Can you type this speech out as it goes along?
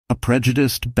A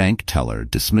prejudiced bank teller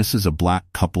dismisses a black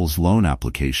couple's loan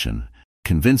application,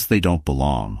 convinced they don't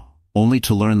belong, only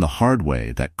to learn the hard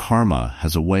way that karma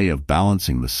has a way of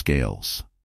balancing the scales.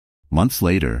 Months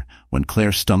later, when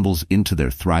Claire stumbles into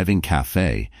their thriving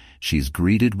café, she's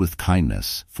greeted with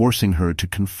kindness, forcing her to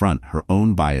confront her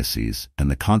own biases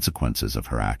and the consequences of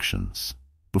her actions.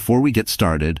 Before we get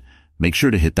started, make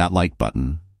sure to hit that like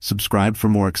button, subscribe for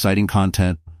more exciting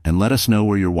content, and let us know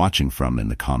where you're watching from in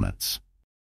the comments.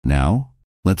 Now,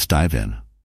 let's dive in.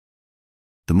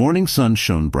 The morning sun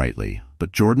shone brightly,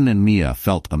 but Jordan and Mia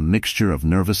felt a mixture of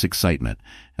nervous excitement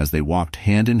as they walked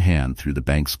hand in hand through the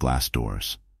bank's glass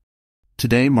doors.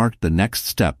 Today marked the next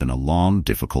step in a long,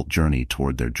 difficult journey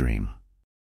toward their dream.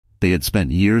 They had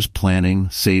spent years planning,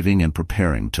 saving, and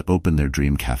preparing to open their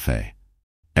dream cafe.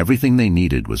 Everything they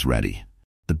needed was ready.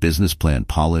 The business plan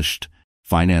polished,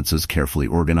 finances carefully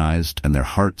organized, and their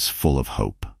hearts full of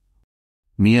hope.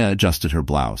 Mia adjusted her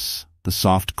blouse, the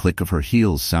soft click of her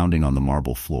heels sounding on the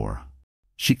marble floor.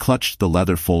 She clutched the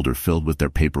leather folder filled with their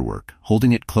paperwork,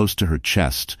 holding it close to her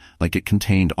chest like it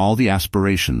contained all the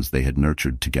aspirations they had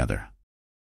nurtured together.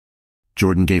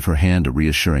 Jordan gave her hand a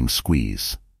reassuring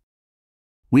squeeze.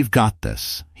 "We've got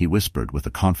this," he whispered with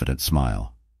a confident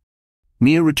smile.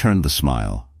 Mia returned the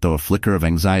smile, though a flicker of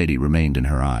anxiety remained in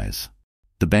her eyes.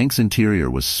 The bank's interior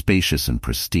was spacious and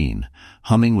pristine,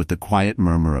 humming with the quiet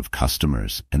murmur of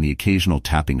customers and the occasional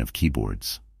tapping of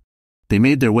keyboards. They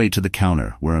made their way to the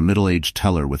counter, where a middle-aged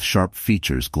teller with sharp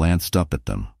features glanced up at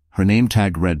them. Her name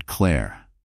tag read Claire,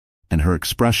 and her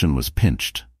expression was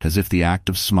pinched, as if the act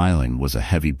of smiling was a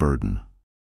heavy burden.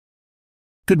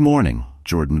 "Good morning,"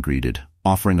 Jordan greeted,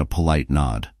 offering a polite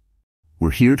nod.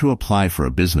 "We're here to apply for a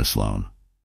business loan."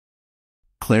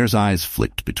 Claire's eyes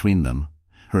flicked between them,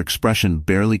 her expression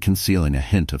barely concealing a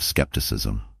hint of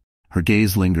skepticism. Her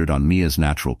gaze lingered on Mia's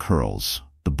natural curls,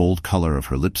 the bold color of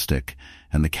her lipstick,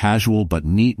 and the casual but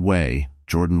neat way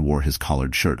Jordan wore his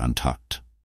collared shirt untucked.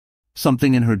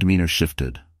 Something in her demeanor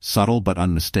shifted, subtle but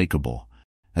unmistakable,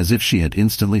 as if she had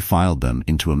instantly filed them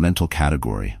into a mental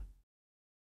category.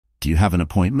 "Do you have an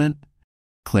appointment?"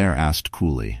 Claire asked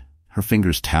coolly, her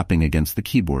fingers tapping against the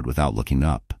keyboard without looking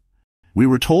up. "We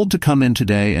were told to come in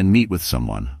today and meet with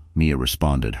someone," Mia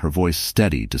responded, her voice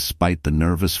steady despite the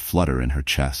nervous flutter in her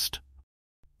chest.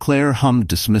 Claire hummed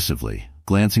dismissively,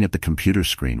 glancing at the computer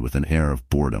screen with an air of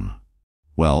boredom.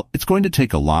 "Well, it's going to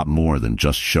take a lot more than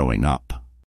just showing up.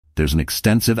 There's an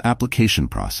extensive application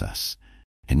process,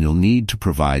 and you'll need to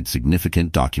provide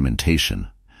significant documentation.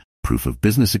 Proof of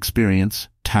business experience,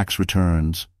 tax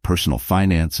returns, personal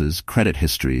finances, credit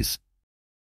histories."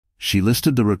 She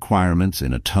listed the requirements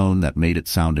in a tone that made it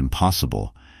sound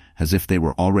impossible, as if they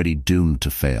were already doomed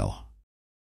to fail.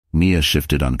 Mia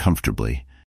shifted uncomfortably,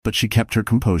 but she kept her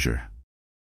composure.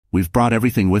 "We've brought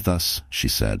everything with us," she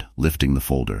said, lifting the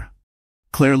folder.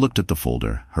 Claire looked at the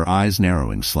folder, her eyes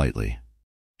narrowing slightly.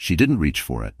 She didn't reach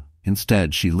for it.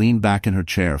 Instead, she leaned back in her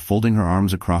chair, folding her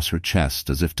arms across her chest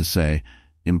as if to say,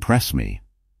 "Impress me."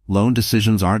 "Loan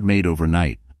decisions aren't made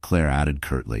overnight," Claire added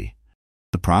curtly.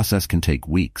 "The process can take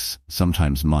weeks,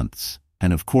 sometimes months,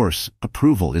 and of course,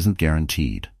 approval isn't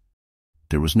guaranteed."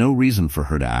 There was no reason for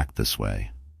her to act this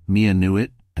way. Mia knew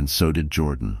it, and so did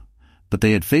Jordan. But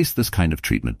they had faced this kind of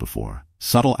treatment before,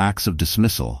 subtle acts of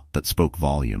dismissal that spoke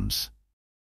volumes.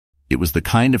 It was the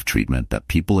kind of treatment that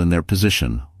people in their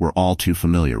position were all too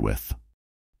familiar with.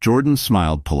 Jordan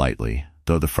smiled politely,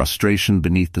 though the frustration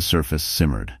beneath the surface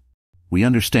simmered. "We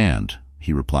understand,"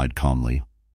 he replied calmly.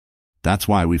 "That's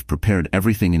why we've prepared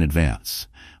everything in advance.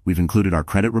 We've included our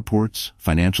credit reports,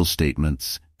 financial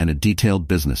statements, and a detailed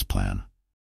business plan."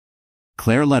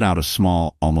 Claire let out a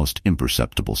small, almost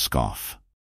imperceptible scoff.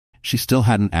 She still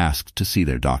hadn't asked to see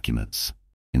their documents.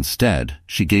 Instead,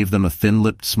 she gave them a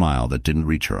thin-lipped smile that didn't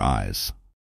reach her eyes.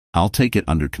 "I'll take it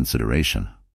under consideration.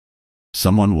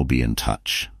 Someone will be in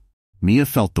touch." Mia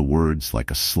felt the words like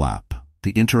a slap.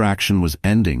 The interaction was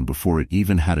ending before it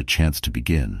even had a chance to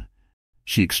begin.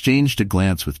 She exchanged a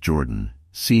glance with Jordan,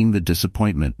 seeing the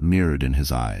disappointment mirrored in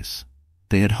his eyes.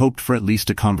 They had hoped for at least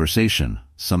a conversation,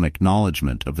 some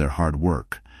acknowledgement of their hard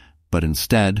work, but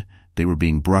instead, they were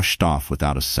being brushed off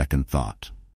without a second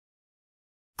thought.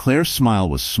 Claire's smile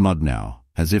was smug now,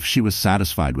 as if she was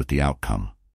satisfied with the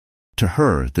outcome. To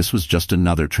her, this was just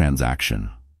another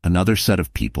transaction, another set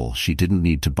of people she didn't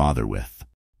need to bother with.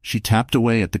 She tapped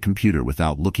away at the computer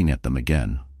without looking at them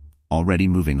again, already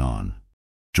moving on.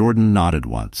 Jordan nodded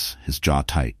once, his jaw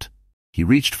tight. He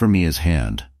reached for Mia's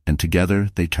hand, and together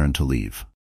they turned to leave.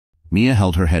 Mia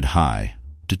held her head high,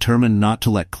 determined not to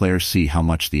let Claire see how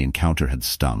much the encounter had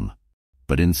stung.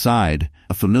 But inside,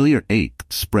 a familiar ache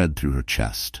spread through her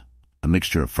chest, a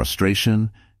mixture of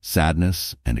frustration,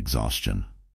 sadness, and exhaustion.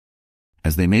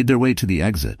 As they made their way to the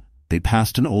exit, they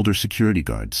passed an older security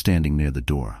guard standing near the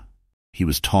door. He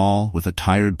was tall, with a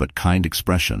tired but kind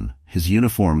expression, his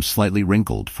uniform slightly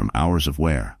wrinkled from hours of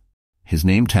wear. His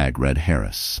name tag read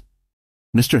Harris.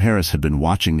 Mr. Harris had been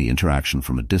watching the interaction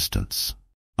from a distance,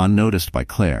 unnoticed by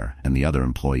Claire and the other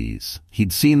employees.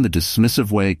 He'd seen the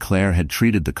dismissive way Claire had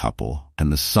treated the couple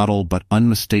and the subtle but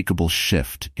unmistakable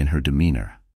shift in her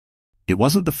demeanor. It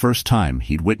wasn't the first time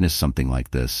he'd witnessed something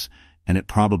like this, and it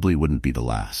probably wouldn't be the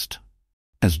last.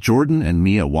 As Jordan and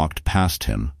Mia walked past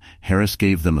him, Harris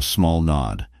gave them a small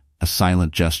nod, a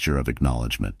silent gesture of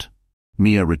acknowledgement.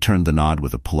 Mia returned the nod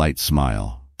with a polite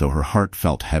smile, though her heart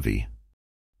felt heavy.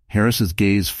 Harris's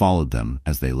gaze followed them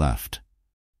as they left,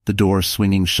 the door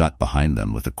swinging shut behind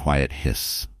them with a quiet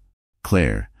hiss.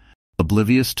 Claire,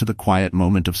 oblivious to the quiet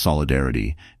moment of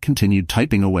solidarity, continued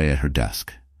typing away at her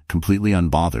desk, completely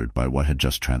unbothered by what had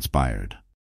just transpired.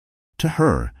 To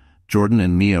her, Jordan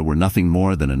and Mia were nothing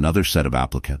more than another set of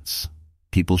applicants,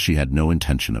 people she had no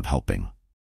intention of helping.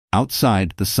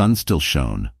 Outside, the sun still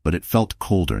shone, but it felt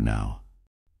colder now.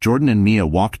 Jordan and Mia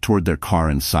walked toward their car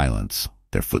in silence,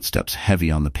 their footsteps heavy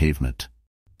on the pavement.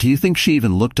 "Do you think she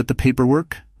even looked at the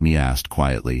paperwork?" Mia asked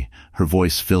quietly, her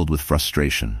voice filled with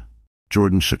frustration.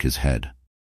 Jordan shook his head.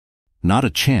 "Not a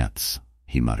chance,"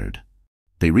 he muttered.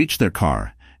 They reached their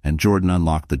car, and Jordan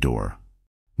unlocked the door.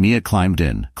 Mia climbed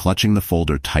in, clutching the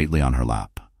folder tightly on her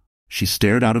lap. She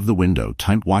stared out of the window,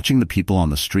 watching the people on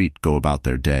the street go about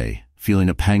their day, feeling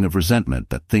a pang of resentment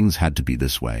that things had to be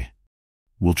this way.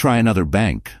 "We'll try another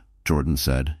bank," Jordan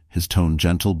said, his tone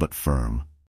gentle but firm.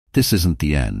 "This isn't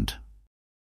the end."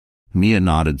 Mia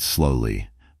nodded slowly,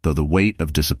 though the weight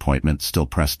of disappointment still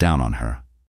pressed down on her.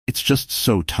 "It's just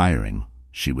so tiring,"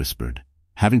 she whispered,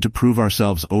 "having to prove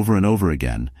ourselves over and over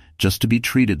again, just to be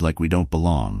treated like we don't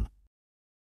belong."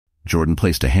 Jordan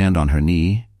placed a hand on her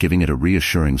knee, giving it a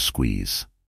reassuring squeeze.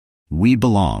 "We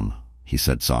belong," he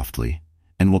said softly,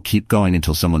 "and we'll keep going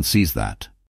until someone sees that."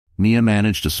 Mia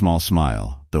managed a small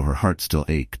smile, though her heart still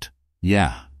ached.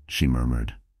 "Yeah," she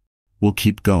murmured. "We'll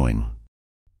keep going."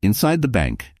 Inside the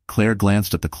bank, Claire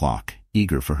glanced at the clock,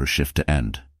 eager for her shift to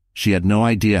end. She had no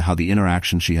idea how the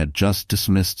interaction she had just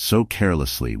dismissed so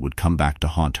carelessly would come back to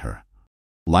haunt her.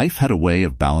 Life had a way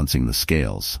of balancing the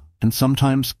scales, and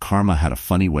sometimes karma had a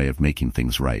funny way of making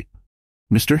things right.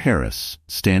 Mr. Harris,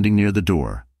 standing near the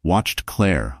door, watched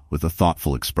Claire with a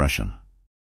thoughtful expression.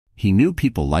 He knew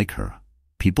people like her,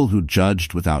 people who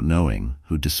judged without knowing,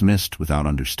 who dismissed without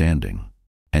understanding.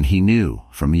 And he knew,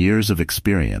 from years of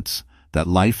experience, that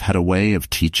life had a way of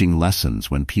teaching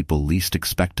lessons when people least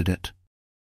expected it.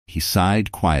 He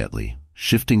sighed quietly,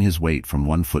 shifting his weight from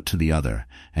one foot to the other,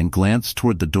 and glanced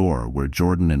toward the door where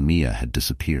Jordan and Mia had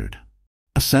disappeared.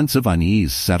 A sense of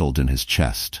unease settled in his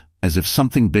chest, as if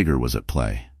something bigger was at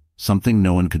play, something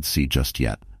no one could see just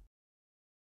yet.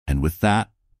 And with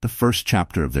that, the first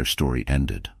chapter of their story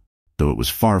ended, though it was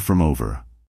far from over.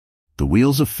 The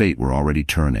wheels of fate were already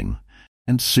turning,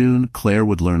 and soon Claire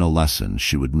would learn a lesson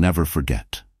she would never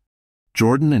forget.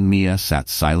 Jordan and Mia sat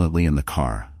silently in the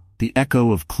car, the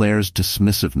echo of Claire's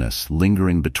dismissiveness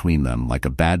lingering between them like a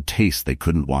bad taste they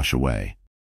couldn't wash away.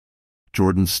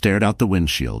 Jordan stared out the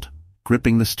windshield,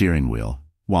 gripping the steering wheel,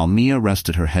 while Mia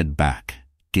rested her head back,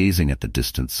 gazing at the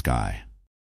distant sky.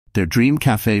 Their dream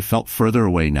cafe felt further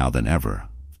away now than ever,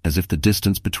 as if the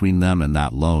distance between them and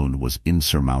that loan was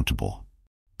insurmountable.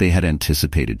 They had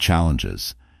anticipated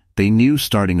challenges. They knew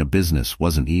starting a business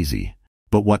wasn't easy,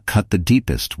 but what cut the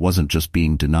deepest wasn't just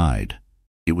being denied.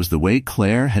 It was the way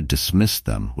Claire had dismissed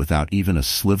them without even a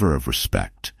sliver of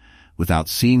respect, without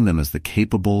seeing them as the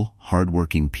capable,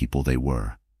 hardworking people they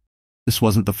were. This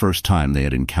wasn't the first time they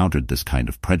had encountered this kind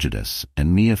of prejudice,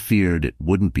 and Mia feared it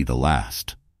wouldn't be the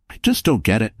last. "I just don't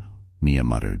get it," Mia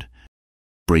muttered,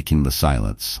 breaking the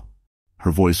silence.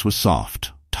 Her voice was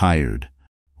soft, tired.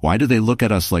 "Why do they look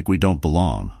at us like we don't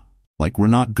belong? Like we're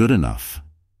not good enough?"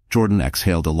 Jordan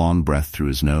exhaled a long breath through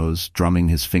his nose, drumming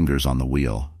his fingers on the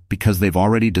wheel. "Because they've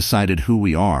already decided who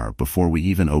we are before we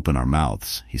even open our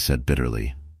mouths," he said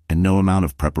bitterly, "and no amount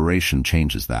of preparation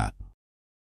changes that."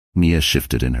 Mia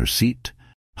shifted in her seat,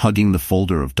 hugging the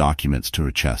folder of documents to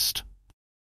her chest.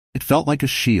 It felt like a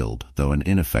shield, though an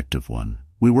ineffective one.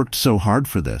 "We worked so hard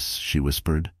for this," she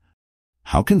whispered.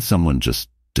 "How can someone just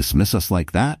dismiss us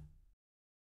like that?"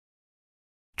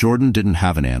 Jordan didn't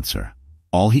have an answer.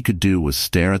 All he could do was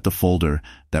stare at the folder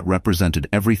that represented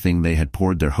everything they had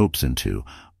poured their hopes into,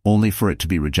 only for it to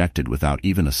be rejected without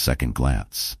even a second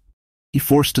glance. He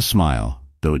forced a smile,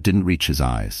 though it didn't reach his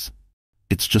eyes.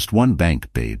 "It's just one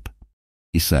bank, babe,"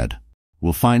 he said.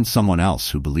 "We'll find someone else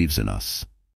who believes in us."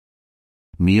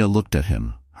 Mia looked at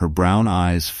him, her brown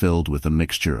eyes filled with a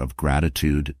mixture of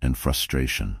gratitude and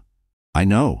frustration. "I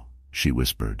know," she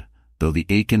whispered, though the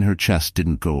ache in her chest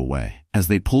didn't go away. As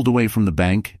they pulled away from the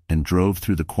bank and drove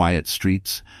through the quiet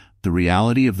streets, the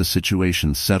reality of the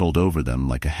situation settled over them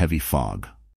like a heavy fog.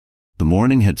 The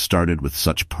morning had started with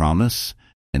such promise,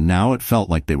 and now it felt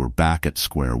like they were back at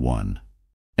square one.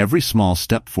 Every small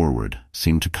step forward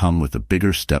seemed to come with a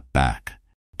bigger step back,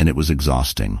 and it was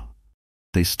exhausting.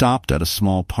 They stopped at a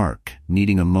small park,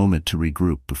 needing a moment to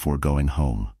regroup before going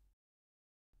home.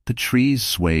 The trees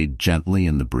swayed gently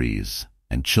in the breeze,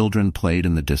 and children played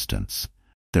in the distance,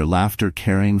 their laughter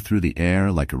carrying through the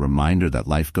air like a reminder that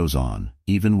life goes on,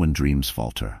 even when dreams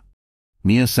falter.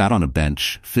 Mia sat on a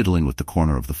bench, fiddling with the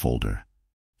corner of the folder.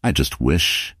 I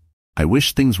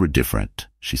wish things were different,"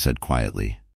 she said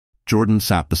quietly. Jordan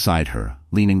sat beside her,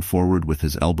 leaning forward with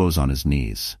his elbows on his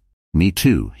knees. "Me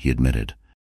too," he admitted.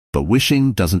 "But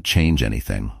wishing doesn't change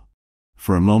anything."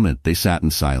 For a moment they sat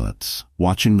in silence,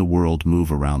 watching the world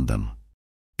move around them.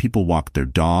 People walked their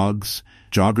dogs,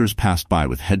 joggers passed by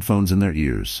with headphones in their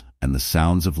ears, and the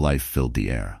sounds of life filled the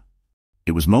air.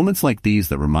 It was moments like these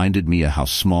that reminded Mia how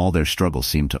small their struggle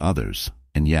seemed to others,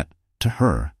 and yet, to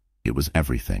her, it was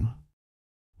everything.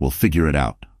 "We'll figure it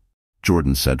out,"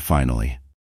 Jordan said finally,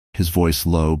 his voice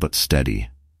low but steady.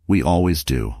 "We always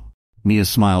do." Mia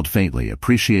smiled faintly,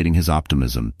 appreciating his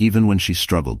optimism even when she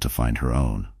struggled to find her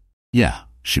own. "Yeah,"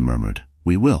 she murmured,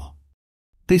 "we will."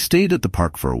 They stayed at the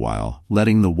park for a while,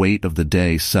 letting the weight of the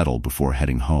day settle before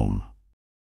heading home.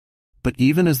 But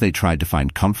even as they tried to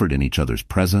find comfort in each other's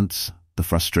presence, the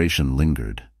frustration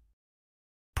lingered.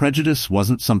 Prejudice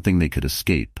wasn't something they could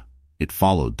escape. It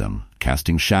followed them,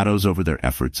 casting shadows over their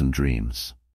efforts and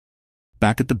dreams.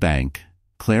 Back at the bank,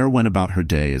 Claire went about her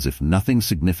day as if nothing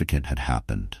significant had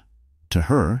happened. To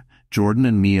her, Jordan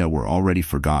and Mia were already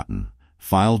forgotten,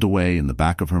 filed away in the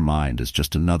back of her mind as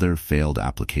just another failed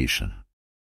application.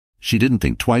 She didn't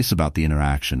think twice about the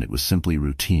interaction, it was simply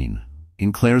routine.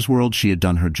 In Claire's world, she had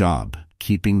done her job,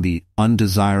 keeping the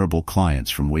undesirable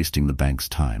clients from wasting the bank's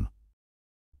time.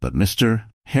 But Mr.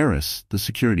 Harris, the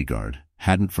security guard,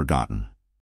 hadn't forgotten.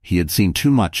 He had seen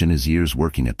too much in his years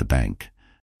working at the bank.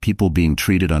 People being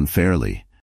treated unfairly,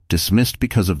 dismissed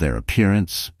because of their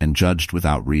appearance, and judged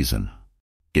without reason.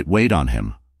 It weighed on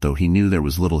him, though he knew there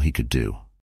was little he could do.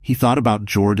 He thought about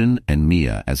Jordan and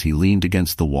Mia as he leaned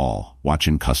against the wall,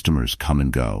 watching customers come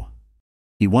and go.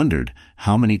 He wondered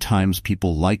how many times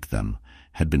people like them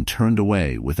had been turned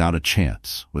away without a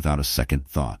chance, without a second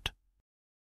thought.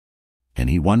 And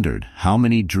he wondered how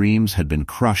many dreams had been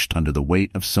crushed under the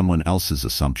weight of someone else's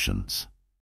assumptions.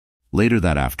 Later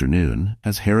that afternoon,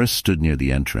 as Harris stood near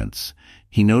the entrance,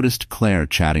 he noticed Claire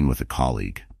chatting with a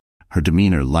colleague, her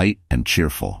demeanor light and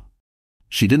cheerful.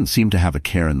 She didn't seem to have a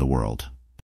care in the world.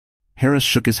 Harris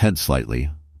shook his head slightly,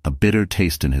 a bitter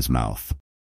taste in his mouth.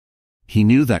 He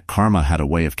knew that karma had a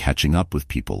way of catching up with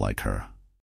people like her.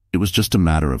 It was just a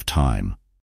matter of time.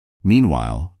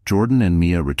 Meanwhile, Jordan and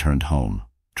Mia returned home,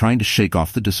 trying to shake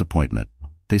off the disappointment.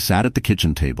 They sat at the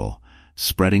kitchen table,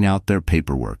 spreading out their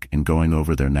paperwork and going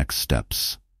over their next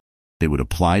steps. They would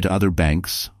apply to other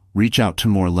banks, reach out to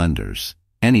more lenders,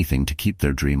 anything to keep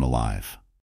their dream alive.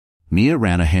 Mia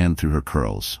ran a hand through her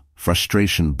curls,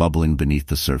 frustration bubbling beneath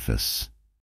the surface.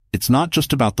 "It's not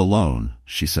just about the loan,"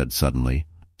 she said suddenly,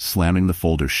 slamming the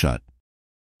folder shut.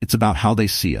 "It's about how they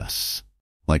see us.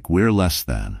 Like we're less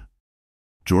than."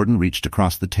 Jordan reached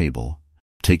across the table,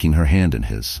 taking her hand in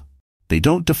his. "They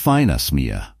don't define us,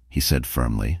 Mia," he said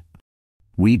firmly.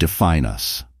 "We define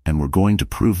us, and we're going to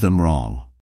prove them wrong."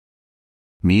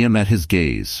 Mia met his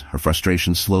gaze, her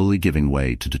frustration slowly giving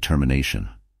way to determination.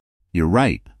 "You're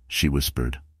right," she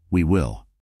whispered. "We will."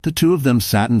 The two of them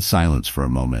sat in silence for a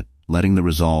moment, letting the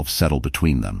resolve settle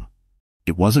between them.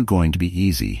 It wasn't going to be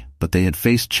easy, but they had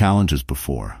faced challenges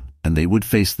before, and they would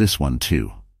face this one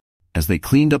too. As they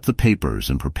cleaned up the papers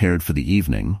and prepared for the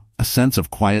evening, a sense of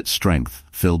quiet strength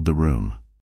filled the room.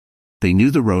 They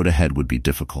knew the road ahead would be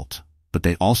difficult, but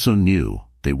they also knew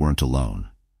they weren't alone.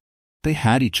 They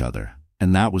had each other,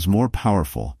 and that was more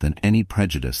powerful than any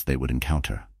prejudice they would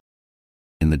encounter.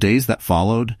 In the days that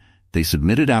followed, they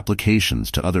submitted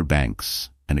applications to other banks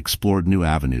and explored new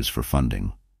avenues for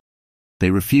funding.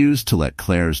 They refused to let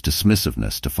Claire's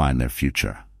dismissiveness define their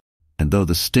future. And though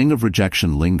the sting of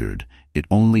rejection lingered, it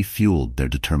only fueled their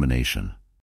determination.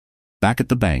 Back at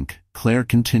the bank, Claire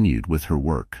continued with her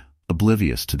work,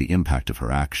 oblivious to the impact of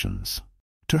her actions.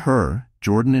 To her,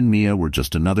 Jordan and Mia were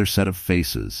just another set of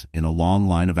faces in a long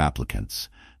line of applicants,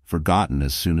 forgotten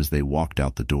as soon as they walked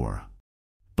out the door.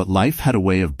 But life had a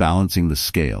way of balancing the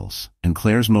scales, and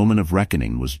Claire's moment of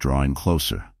reckoning was drawing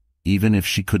closer, even if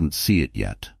she couldn't see it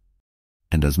yet.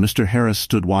 and as Mr. Harris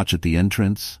stood watch at the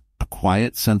entrance, a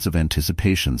quiet sense of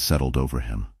anticipation settled over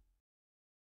him.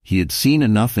 He had seen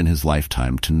enough in his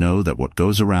lifetime to know that what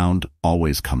goes around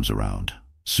always comes around.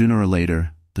 Sooner or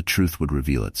later, the truth would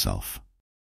reveal itself.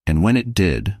 And when it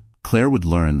did, Claire would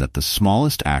learn that the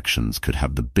smallest actions could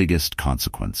have the biggest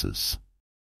consequences.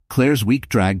 Claire's week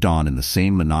dragged on in the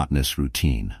same monotonous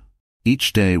routine.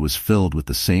 Each day was filled with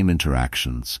the same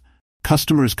interactions.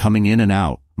 Customers coming in and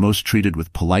out, most treated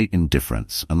with polite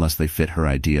indifference unless they fit her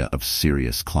idea of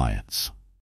serious clients.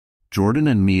 Jordan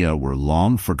and Mia were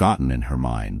long forgotten in her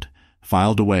mind,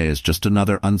 filed away as just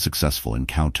another unsuccessful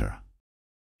encounter.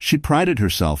 She prided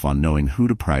herself on knowing who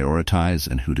to prioritize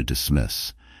and who to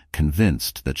dismiss,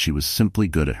 convinced that she was simply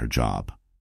good at her job.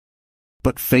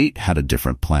 But fate had a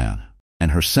different plan,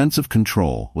 and her sense of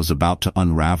control was about to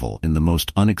unravel in the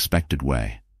most unexpected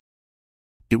way.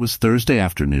 It was Thursday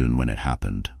afternoon when it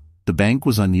happened. The bank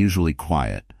was unusually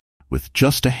quiet, with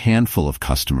just a handful of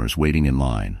customers waiting in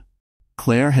line.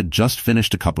 Claire had just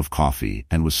finished a cup of coffee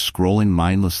and was scrolling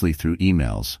mindlessly through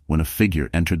emails when a figure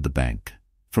entered the bank.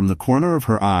 From the corner of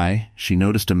her eye, she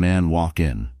noticed a man walk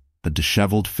in, a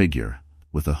disheveled figure,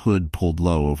 with a hood pulled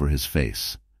low over his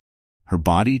face. Her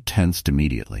body tensed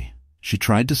immediately. She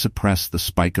tried to suppress the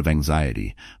spike of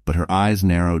anxiety, but her eyes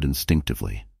narrowed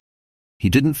instinctively. He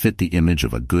didn't fit the image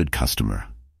of a good customer.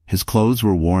 His clothes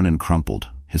were worn and crumpled,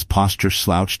 his posture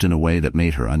slouched in a way that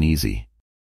made her uneasy.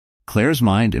 Claire's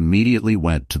mind immediately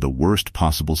went to the worst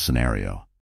possible scenario.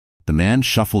 The man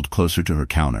shuffled closer to her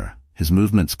counter, his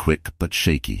movements quick but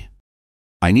shaky.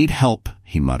 "I need help,"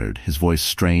 he muttered, his voice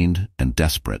strained and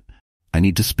desperate. "I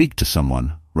need to speak to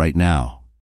someone, right now."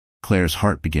 Claire's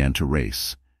heart began to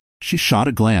race. She shot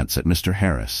a glance at Mr.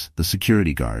 Harris, the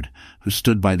security guard, who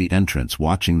stood by the entrance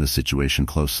watching the situation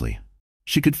closely.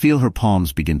 She could feel her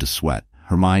palms begin to sweat,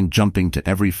 her mind jumping to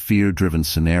every fear-driven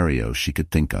scenario she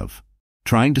could think of.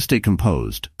 Trying to stay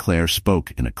composed, Claire spoke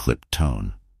in a clipped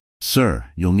tone. "Sir,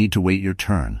 you'll need to wait your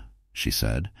turn," she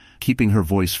said, keeping her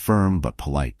voice firm but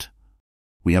polite.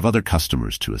 "We have other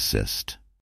customers to assist."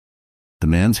 The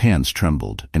man's hands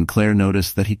trembled, and Claire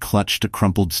noticed that he clutched a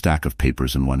crumpled stack of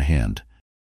papers in one hand.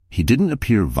 He didn't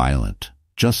appear violent,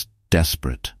 just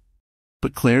desperate.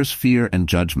 But Claire's fear and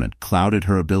judgment clouded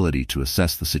her ability to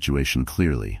assess the situation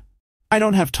clearly. "I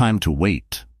don't have time to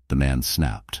wait," the man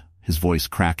snapped, his voice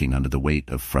cracking under the weight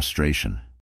of frustration.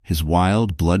 His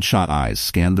wild, bloodshot eyes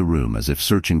scanned the room as if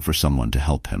searching for someone to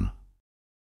help him.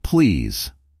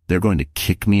 "Please, they're going to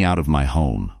kick me out of my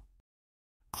home."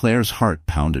 Claire's heart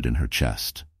pounded in her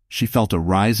chest. She felt a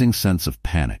rising sense of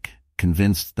panic,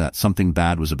 convinced that something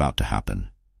bad was about to happen.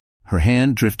 Her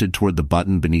hand drifted toward the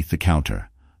button beneath the counter,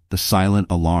 the silent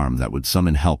alarm that would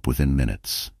summon help within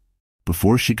minutes.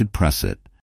 Before she could press it,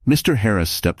 Mr. Harris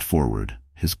stepped forward,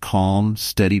 his calm,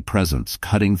 steady presence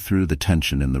cutting through the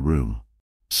tension in the room.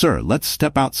 "Sir, let's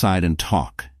step outside and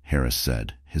talk," Harris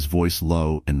said, his voice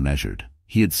low and measured.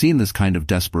 He had seen this kind of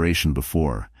desperation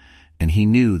before, and he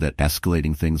knew that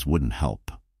escalating things wouldn't help.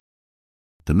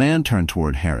 The man turned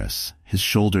toward Harris, his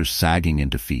shoulders sagging in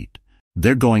defeat.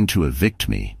 "They're going to evict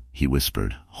me," he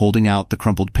whispered, holding out the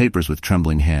crumpled papers with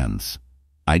trembling hands.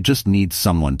 "I just need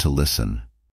someone to listen."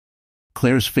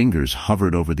 Claire's fingers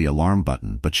hovered over the alarm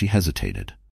button, but she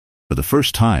hesitated. For the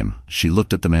first time, she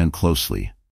looked at the man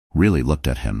closely, really looked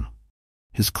at him.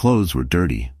 His clothes were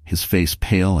dirty, his face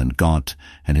pale and gaunt,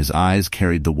 and his eyes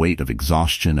carried the weight of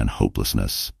exhaustion and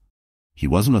hopelessness. He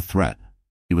wasn't a threat.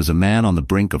 He was a man on the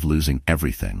brink of losing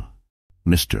everything.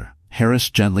 "Mr. Harris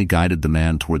gently guided the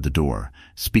man toward the door,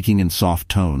 speaking in soft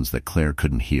tones that Claire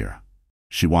couldn't hear.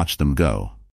 She watched them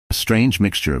go, a strange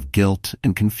mixture of guilt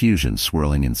and confusion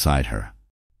swirling inside her.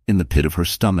 In the pit of her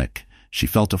stomach, she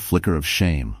felt a flicker of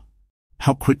shame.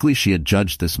 How quickly she had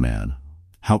judged this man,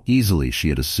 how easily she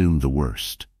had assumed the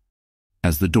worst.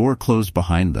 As the door closed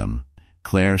behind them,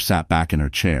 Claire sat back in her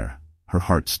chair, her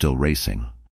heart still racing.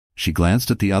 She glanced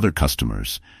at the other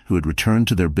customers, who had returned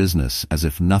to their business as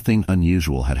if nothing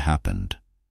unusual had happened.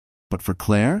 But for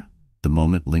Claire, the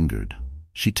moment lingered.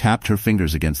 She tapped her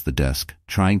fingers against the desk,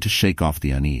 trying to shake off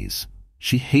the unease.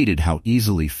 She hated how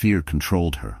easily fear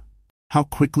controlled her, how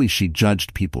quickly she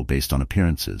judged people based on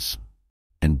appearances.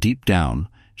 And deep down,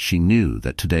 she knew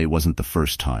that today wasn't the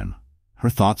first time. Her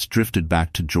thoughts drifted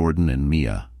back to Jordan and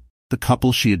Mia, the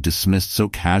couple she had dismissed so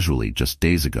casually just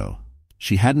days ago.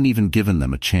 She hadn't even given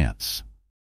them a chance.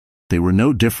 They were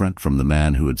no different from the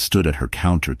man who had stood at her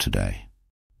counter today.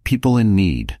 People in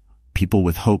need, people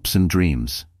with hopes and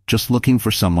dreams, just looking for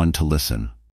someone to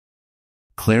listen.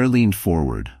 Claire leaned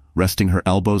forward, resting her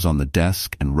elbows on the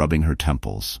desk and rubbing her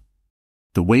temples.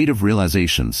 The weight of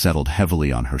realization settled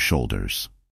heavily on her shoulders.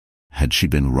 Had she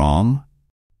been wrong?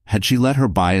 Had she let her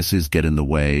biases get in the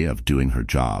way of doing her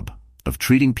job, of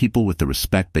treating people with the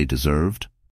respect they deserved?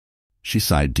 She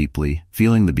sighed deeply,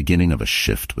 feeling the beginning of a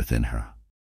shift within her.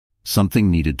 Something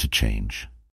needed to change.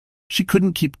 She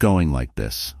couldn't keep going like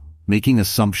this, making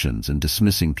assumptions and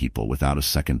dismissing people without a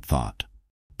second thought.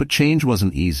 But change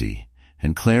wasn't easy,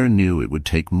 and Claire knew it would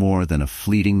take more than a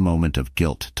fleeting moment of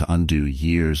guilt to undo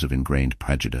years of ingrained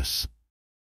prejudice.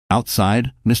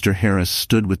 Outside, Mr. Harris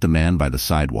stood with the man by the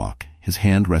sidewalk, his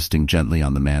hand resting gently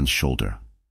on the man's shoulder.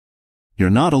 "You're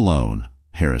not alone,"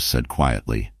 Harris said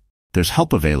quietly. "There's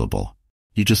help available.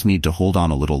 You just need to hold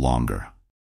on a little longer."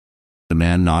 The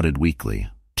man nodded weakly,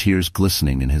 tears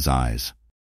glistening in his eyes.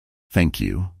 "Thank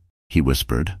you," he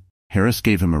whispered. Harris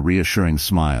gave him a reassuring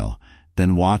smile,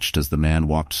 then watched as the man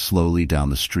walked slowly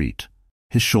down the street,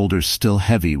 his shoulders still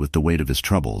heavy with the weight of his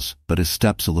troubles, but his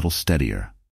steps a little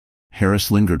steadier.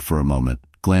 Harris lingered for a moment,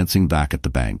 glancing back at the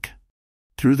bank.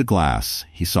 Through the glass,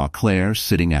 he saw Claire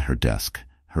sitting at her desk,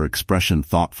 her expression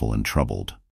thoughtful and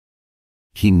troubled.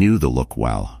 He knew the look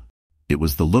well. It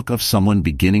was the look of someone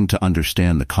beginning to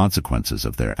understand the consequences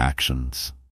of their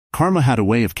actions. Karma had a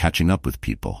way of catching up with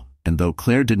people, and though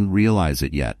Claire didn't realize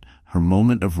it yet, her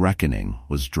moment of reckoning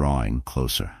was drawing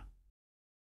closer.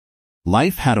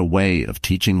 Life had a way of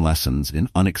teaching lessons in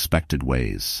unexpected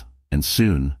ways, and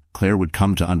soon Claire would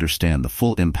come to understand the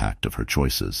full impact of her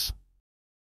choices.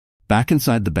 Back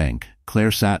inside the bank,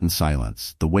 Claire sat in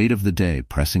silence, the weight of the day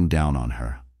pressing down on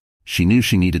her. She knew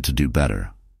she needed to do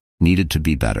better, needed to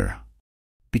be better.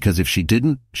 Because if she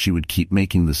didn't, she would keep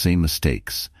making the same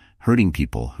mistakes, hurting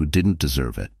people who didn't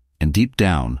deserve it. And deep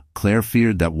down, Claire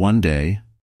feared that one day,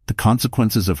 the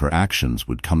consequences of her actions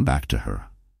would come back to her.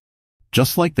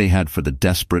 Just like they had for the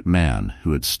desperate man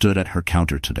who had stood at her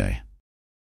counter today.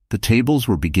 The tables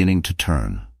were beginning to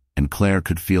turn, and Claire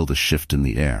could feel the shift in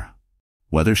the air.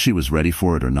 Whether she was ready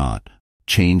for it or not,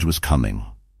 change was coming.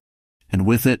 And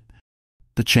with it,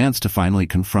 the chance to finally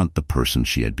confront the person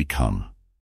she had become.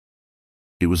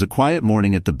 It was a quiet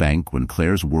morning at the bank when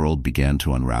Claire's world began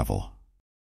to unravel.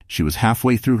 She was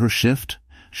halfway through her shift,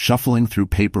 shuffling through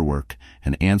paperwork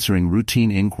and answering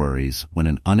routine inquiries when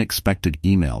an unexpected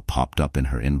email popped up in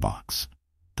her inbox.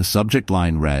 The subject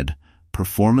line read,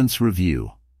 "Performance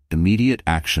Review, Immediate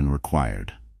Action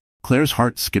Required." Claire's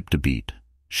heart skipped a beat.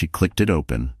 She clicked it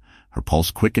open, her pulse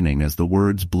quickening as the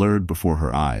words blurred before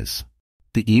her eyes.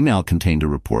 The email contained a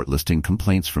report listing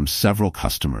complaints from several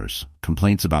customers,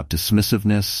 complaints about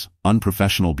dismissiveness,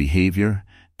 unprofessional behavior,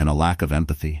 and a lack of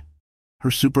empathy. Her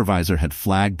supervisor had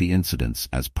flagged the incidents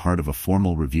as part of a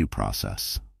formal review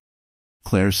process.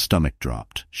 Claire's stomach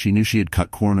dropped. She knew she had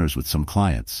cut corners with some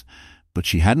clients, but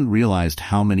she hadn't realized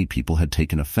how many people had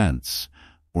taken offense,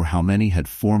 or how many had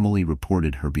formally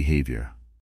reported her behavior.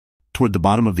 Toward the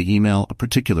bottom of the email, a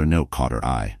particular note caught her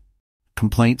eye.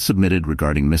 Complaint submitted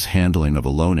regarding mishandling of a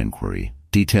loan inquiry,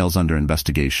 details under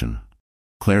investigation.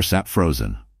 Claire sat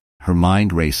frozen, her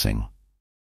mind racing.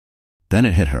 Then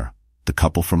it hit her, the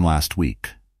couple from last week.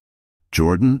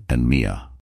 Jordan and Mia.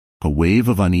 A wave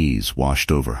of unease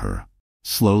washed over her.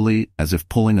 Slowly, as if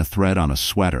pulling a thread on a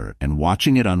sweater and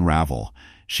watching it unravel,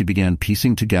 she began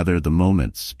piecing together the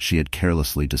moments she had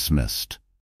carelessly dismissed.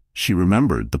 She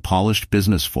remembered the polished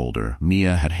business folder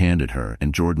Mia had handed her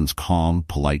and Jordan's calm,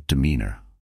 polite demeanor.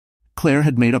 Claire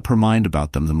had made up her mind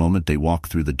about them the moment they walked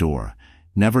through the door,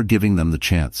 never giving them the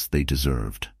chance they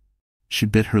deserved. She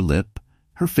bit her lip,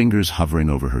 her fingers hovering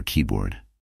over her keyboard.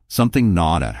 Something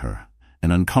gnawed at her,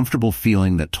 an uncomfortable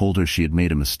feeling that told her she had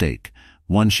made a mistake,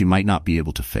 one she might not be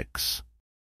able to fix.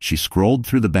 She scrolled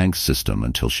through the bank's system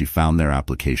until she found their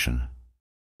application.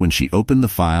 When she opened the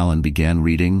file and began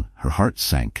reading, her heart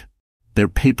sank. Their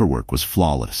paperwork was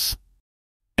flawless.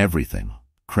 Everything,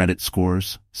 credit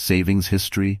scores, savings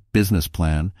history, business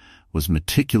plan, was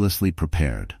meticulously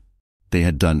prepared. They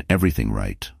had done everything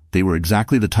right. They were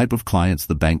exactly the type of clients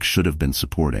the bank should have been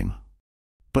supporting.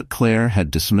 But Claire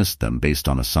had dismissed them based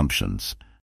on assumptions.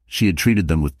 She had treated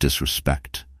them with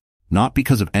disrespect, not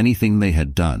because of anything they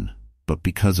had done, but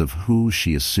because of who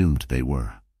she assumed they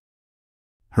were.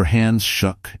 Her hands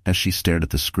shook as she stared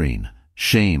at the screen,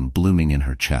 shame blooming in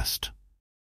her chest.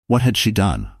 What had she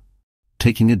done?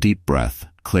 Taking a deep breath,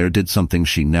 Claire did something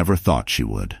she never thought she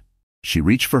would. She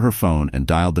reached for her phone and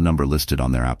dialed the number listed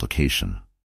on their application.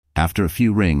 After a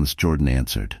few rings, Jordan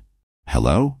answered.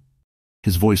 "Hello?"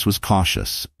 His voice was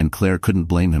cautious, and Claire couldn't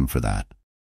blame him for that.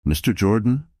 "Mr.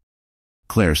 Jordan?"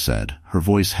 Claire said, her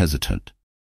voice hesitant.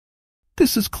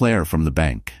 "This is Claire from the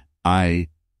bank. I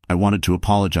wanted to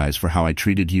apologize for how I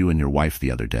treated you and your wife the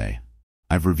other day.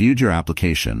 I've reviewed your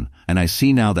application, and I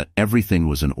see now that everything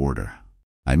was in order.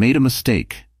 I made a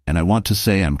mistake, and I want to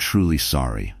say I'm truly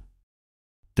sorry."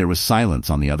 There was silence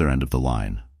on the other end of the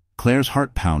line. Claire's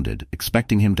heart pounded,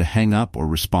 expecting him to hang up or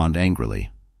respond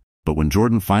angrily. But when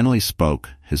Jordan finally spoke,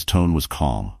 his tone was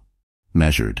calm,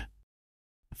 measured.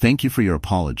 "Thank you for your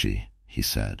apology," he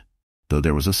said, though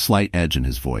there was a slight edge in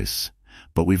his voice.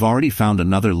 "But we've already found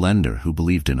another lender who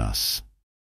believed in us."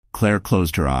 Claire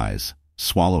closed her eyes,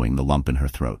 swallowing the lump in her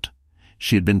throat.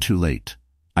 She had been too late.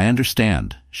 "I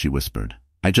understand," she whispered.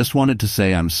 "I just wanted to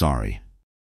say I'm sorry."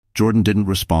 Jordan didn't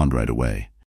respond right away.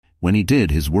 When he did,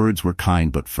 his words were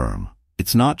kind but firm.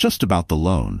 "It's not just about the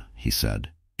loan," he said.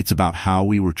 "It's about how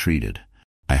we were treated.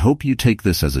 I hope you take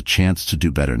this as a chance to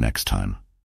do better next time."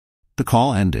 The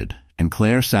call ended, and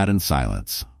Claire sat in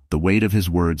silence, the weight of his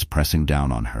words pressing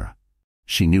down on her.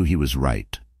 She knew he was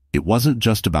right. It wasn't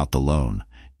just about the loan.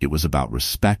 It was about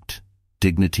respect,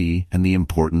 dignity, and the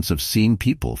importance of seeing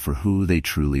people for who they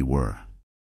truly were.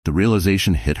 The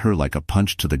realization hit her like a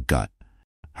punch to the gut.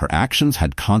 Her actions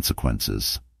had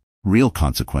consequences, real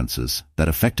consequences, that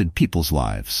affected people's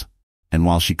lives. And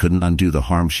while she couldn't undo the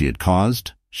harm she had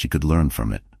caused, she could learn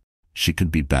from it. She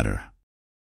could be better.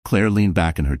 Claire leaned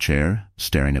back in her chair,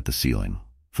 staring at the ceiling.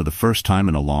 For the first time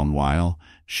in a long while,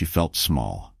 she felt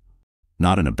small.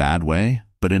 Not in a bad way,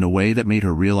 but in a way that made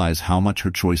her realize how much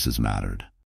her choices mattered.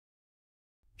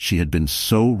 She had been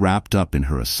so wrapped up in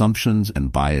her assumptions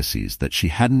and biases that she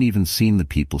hadn't even seen the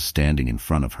people standing in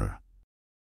front of her.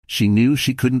 She knew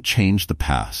she couldn't change the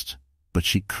past, but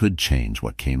she could change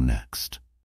what came next.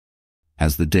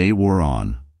 As the day wore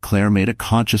on, Claire made a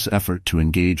conscious effort to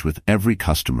engage with every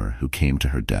customer who came to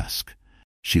her desk.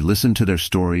 She listened to their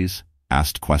stories,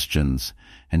 asked questions,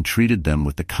 and treated them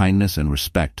with the kindness and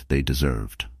respect they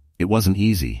deserved. It wasn't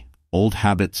easy. Old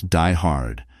habits die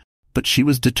hard, but she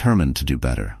was determined to do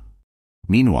better.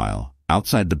 Meanwhile,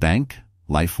 outside the bank,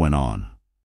 life went on.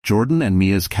 Jordan and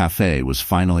Mia's café was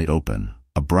finally open,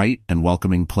 a bright and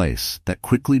welcoming place that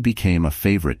quickly became a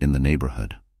favorite in the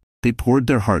neighborhood. They poured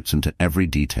their hearts into every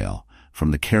detail,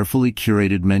 from the carefully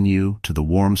curated menu to the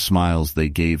warm smiles they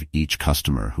gave each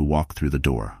customer who walked through the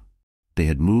door. They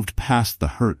had moved past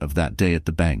the hurt of that day at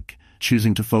the bank,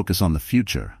 choosing to focus on the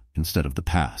future instead of the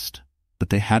past. But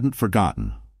they hadn't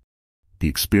forgotten. The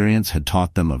experience had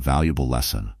taught them a valuable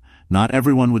lesson. Not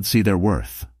everyone would see their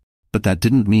worth, but that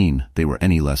didn't mean they were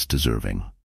any less deserving.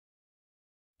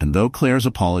 And though Claire's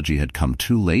apology had come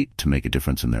too late to make a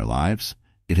difference in their lives,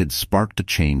 it had sparked a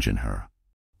change in her.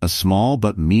 A small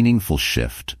but meaningful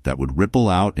shift that would ripple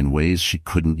out in ways she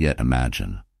couldn't yet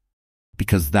imagine.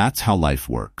 Because that's how life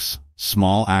works.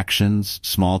 Small actions,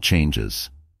 small changes,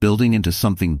 building into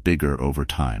something bigger over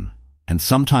time. And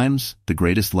sometimes the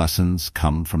greatest lessons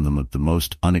come from the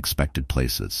most unexpected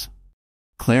places.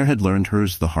 Claire had learned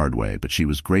hers the hard way, but she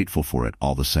was grateful for it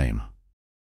all the same.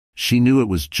 She knew it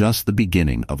was just the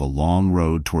beginning of a long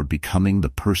road toward becoming the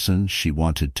person she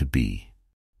wanted to be.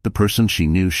 The person she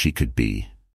knew she could be.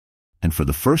 And for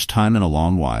the first time in a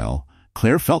long while,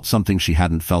 Claire felt something she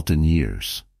hadn't felt in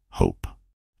years. Hope.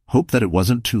 Hope that it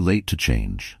wasn't too late to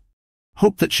change.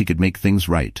 Hope that she could make things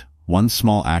right, one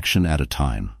small action at a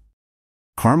time.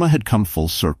 Karma had come full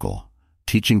circle,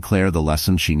 teaching Claire the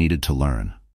lesson she needed to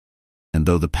learn. And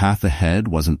though the path ahead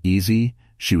wasn't easy,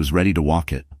 she was ready to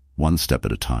walk it, one step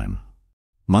at a time.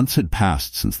 Months had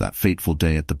passed since that fateful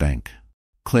day at the bank.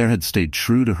 Claire had stayed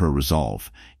true to her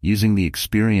resolve, using the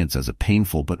experience as a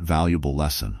painful but valuable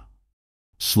lesson.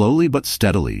 Slowly but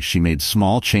steadily, she made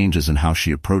small changes in how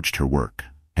she approached her work,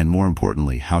 and more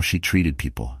importantly, how she treated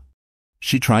people.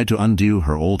 She tried to undo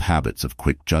her old habits of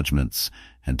quick judgments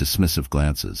and dismissive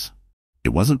glances. It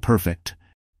wasn't perfect,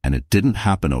 and it didn't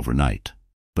happen overnight.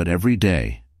 But every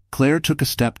day, Claire took a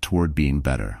step toward being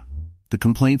better. The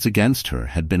complaints against her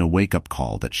had been a wake-up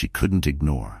call that she couldn't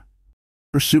ignore.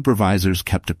 Her supervisors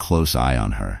kept a close eye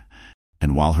on her,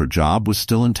 and while her job was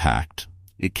still intact,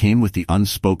 it came with the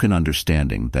unspoken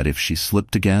understanding that if she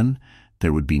slipped again,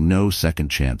 there would be no second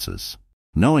chances.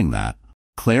 Knowing that,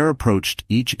 Claire approached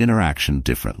each interaction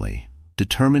differently,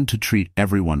 determined to treat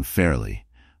everyone fairly,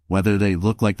 whether they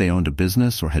looked like they owned a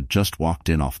business or had just walked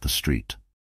in off the street.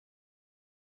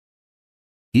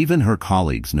 Even her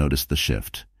colleagues noticed the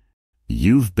shift.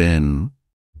 "You've been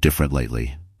different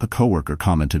lately," a coworker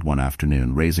commented one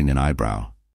afternoon, raising an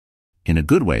eyebrow. In a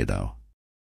good way, though.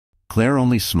 Claire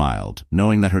only smiled,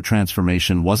 knowing that her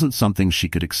transformation wasn't something she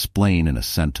could explain in a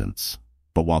sentence.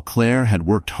 But while Claire had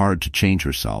worked hard to change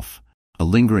herself, a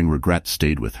lingering regret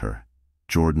stayed with her: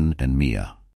 Jordan and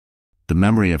Mia. The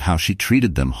memory of how she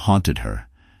treated them haunted her,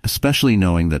 especially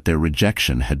knowing that their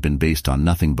rejection had been based on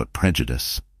nothing but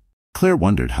prejudice. Claire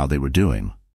wondered how they were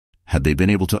doing. Had they been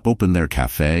able to open their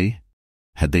café?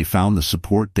 Had they found the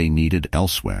support they needed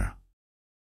elsewhere?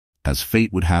 As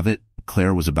fate would have it,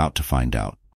 Claire was about to find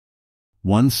out.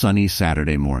 One sunny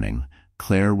Saturday morning,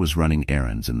 Claire was running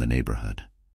errands in the neighborhood.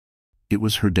 It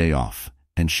was her day off,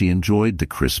 and she enjoyed the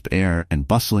crisp air and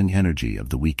bustling energy of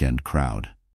the weekend crowd.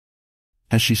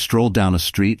 As she strolled down a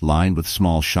street lined with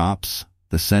small shops,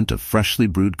 the scent of freshly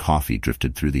brewed coffee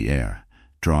drifted through the air,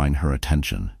 drawing her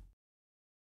attention.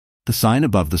 The sign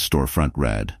above the storefront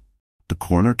read, "The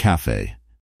Corner Café,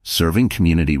 serving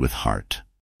community with heart."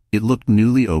 It looked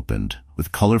newly opened,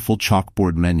 with colorful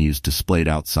chalkboard menus displayed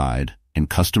outside, and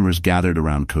customers gathered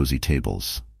around cozy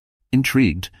tables.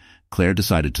 Intrigued, Claire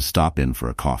decided to stop in for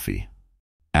a coffee.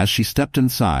 As she stepped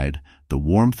inside, the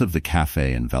warmth of the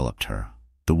cafe enveloped her.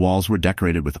 The walls were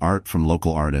decorated with art from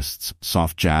local artists,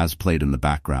 soft jazz played in the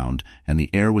background, and the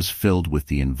air was filled with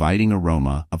the inviting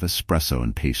aroma of espresso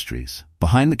and pastries.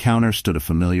 Behind the counter stood a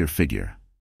familiar figure,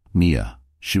 Mia.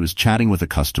 She was chatting with a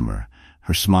customer,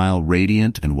 her smile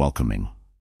radiant and welcoming.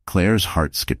 Claire's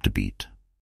heart skipped a beat.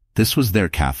 This was their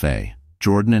cafe.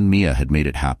 Jordan and Mia had made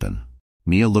it happen.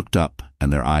 Mia looked up,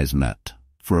 and their eyes met.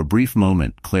 For a brief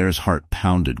moment, Claire's heart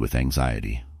pounded with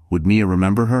anxiety. Would Mia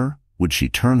remember her? Would she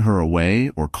turn her away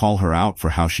or call her out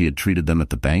for how she had treated them at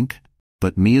the bank?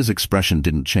 But Mia's expression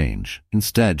didn't change.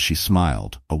 Instead, she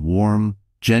smiled, a warm,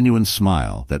 genuine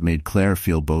smile that made Claire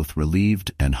feel both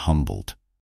relieved and humbled.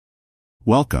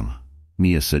 "Welcome,"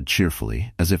 Mia said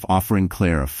cheerfully, as if offering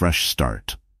Claire a fresh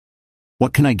start.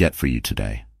 "What can I get for you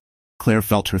today?" Claire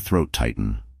felt her throat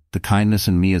tighten. The kindness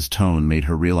in Mia's tone made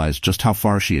her realize just how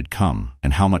far she had come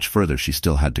and how much further she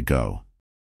still had to go.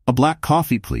 "A black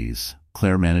coffee, please,"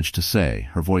 Claire managed to say,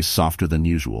 her voice softer than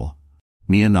usual.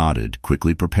 Mia nodded,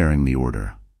 quickly preparing the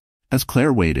order. As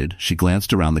Claire waited, she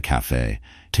glanced around the cafe,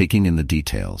 taking in the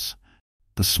details.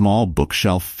 The small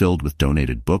bookshelf filled with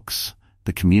donated books,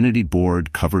 the community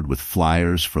board covered with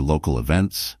flyers for local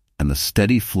events, and the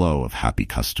steady flow of happy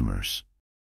customers.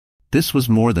 This was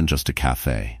more than just a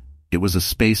cafe. It was a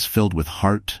space filled with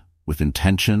heart, with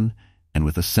intention, and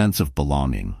with a sense of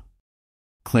belonging.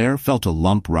 Claire felt a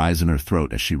lump rise in her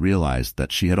throat as she realized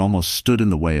that she had almost stood in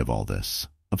the way of all this,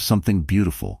 of something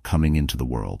beautiful coming into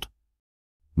the world.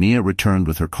 Mia returned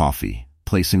with her coffee,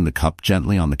 placing the cup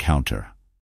gently on the counter.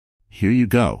 "Here you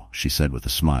go," she said with a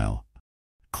smile.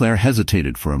 Claire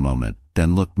hesitated for a moment,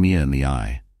 then looked Mia in the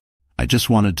eye. "I just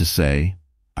wanted to say,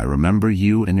 I remember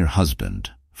you and your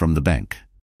husband from the bank."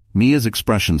 Mia's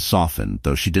expression softened,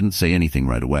 though she didn't say anything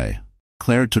right away.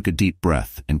 Claire took a deep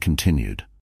breath and continued.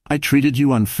 "I treated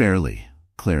you unfairly,"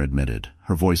 Claire admitted,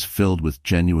 her voice filled with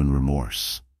genuine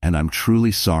remorse. "And I'm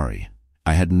truly sorry.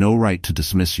 I had no right to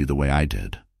dismiss you the way I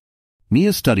did."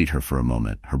 Mia studied her for a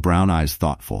moment, her brown eyes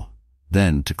thoughtful.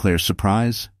 Then, to Claire's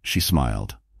surprise, she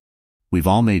smiled. "We've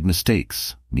all made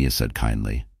mistakes," Mia said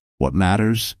kindly. "What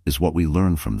matters is what we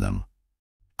learn from them."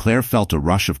 Claire felt a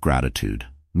rush of gratitude.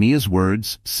 Mia's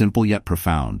words, simple yet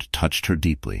profound, touched her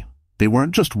deeply. They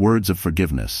weren't just words of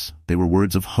forgiveness, they were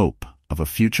words of hope, of a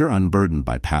future unburdened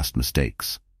by past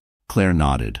mistakes. Claire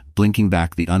nodded, blinking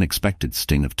back the unexpected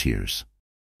sting of tears.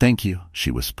 "Thank you," she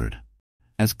whispered.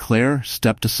 As Claire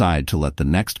stepped aside to let the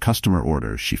next customer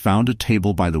order, she found a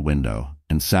table by the window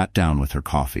and sat down with her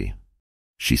coffee.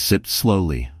 She sipped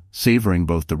slowly, savoring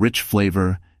both the rich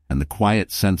flavor and the quiet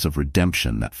sense of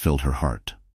redemption that filled her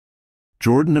heart.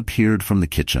 Jordan appeared from the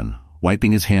kitchen,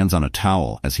 wiping his hands on a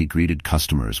towel as he greeted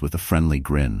customers with a friendly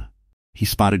grin. He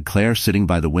spotted Claire sitting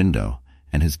by the window,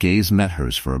 and his gaze met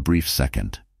hers for a brief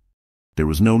second. There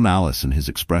was no malice in his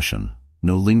expression,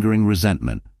 no lingering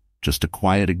resentment, just a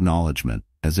quiet acknowledgement,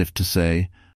 as if to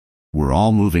say, "We're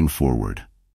all moving forward."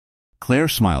 Claire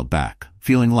smiled back,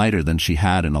 feeling lighter than she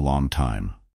had in a long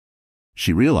time.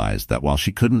 She realized that while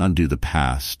she couldn't undo the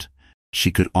past,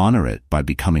 she could honor it by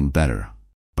becoming better,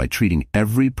 by treating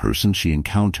every person she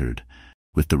encountered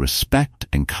with the respect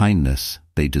and kindness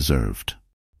they deserved.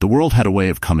 The world had a way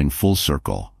of coming full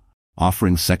circle,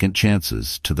 offering second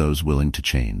chances to those willing to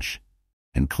change.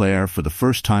 And Claire, for the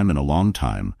first time in a long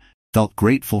time, felt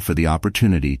grateful for the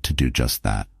opportunity to do just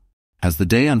that. As the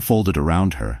day unfolded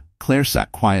around her, Claire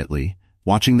sat quietly,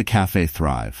 watching the cafe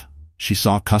thrive. She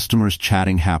saw customers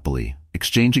chatting happily,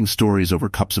 exchanging stories over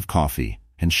cups of coffee,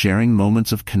 and sharing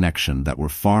moments of connection that were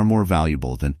far more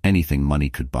valuable than anything money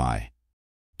could buy.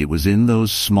 It was in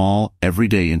those small,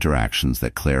 everyday interactions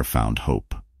that Claire found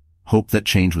hope. Hope that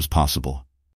change was possible.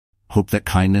 Hope that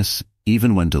kindness,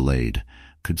 even when delayed,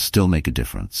 could still make a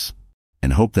difference.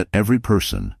 And hope that every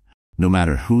person, no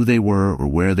matter who they were or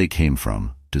where they came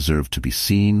from, deserved to be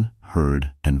seen,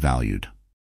 heard, and valued.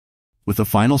 With a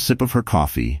final sip of her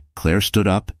coffee, Claire stood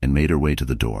up and made her way to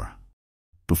the door.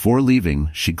 Before leaving,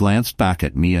 she glanced back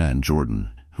at Mia and Jordan,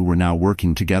 who were now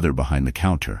working together behind the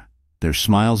counter, their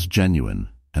smiles genuine,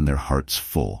 and their hearts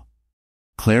full.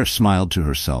 Claire smiled to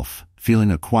herself,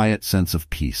 feeling a quiet sense of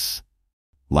peace.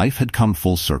 Life had come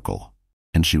full circle,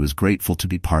 and she was grateful to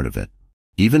be part of it,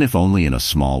 even if only in a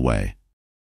small way.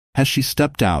 As she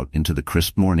stepped out into the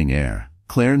crisp morning air,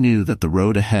 Claire knew that the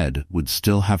road ahead would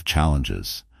still have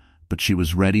challenges, but she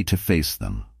was ready to face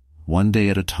them, one day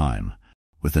at a time,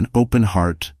 with an open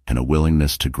heart and a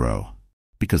willingness to grow.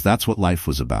 Because that's what life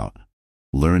was about: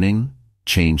 learning,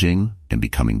 changing, and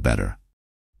becoming better.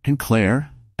 And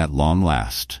Claire, at long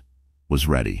last, was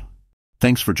ready.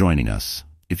 Thanks for joining us.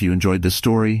 If you enjoyed this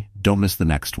story, don't miss the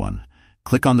next one.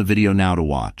 Click on the video now to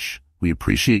watch. We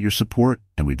appreciate your support,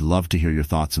 and we'd love to hear your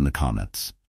thoughts in the comments.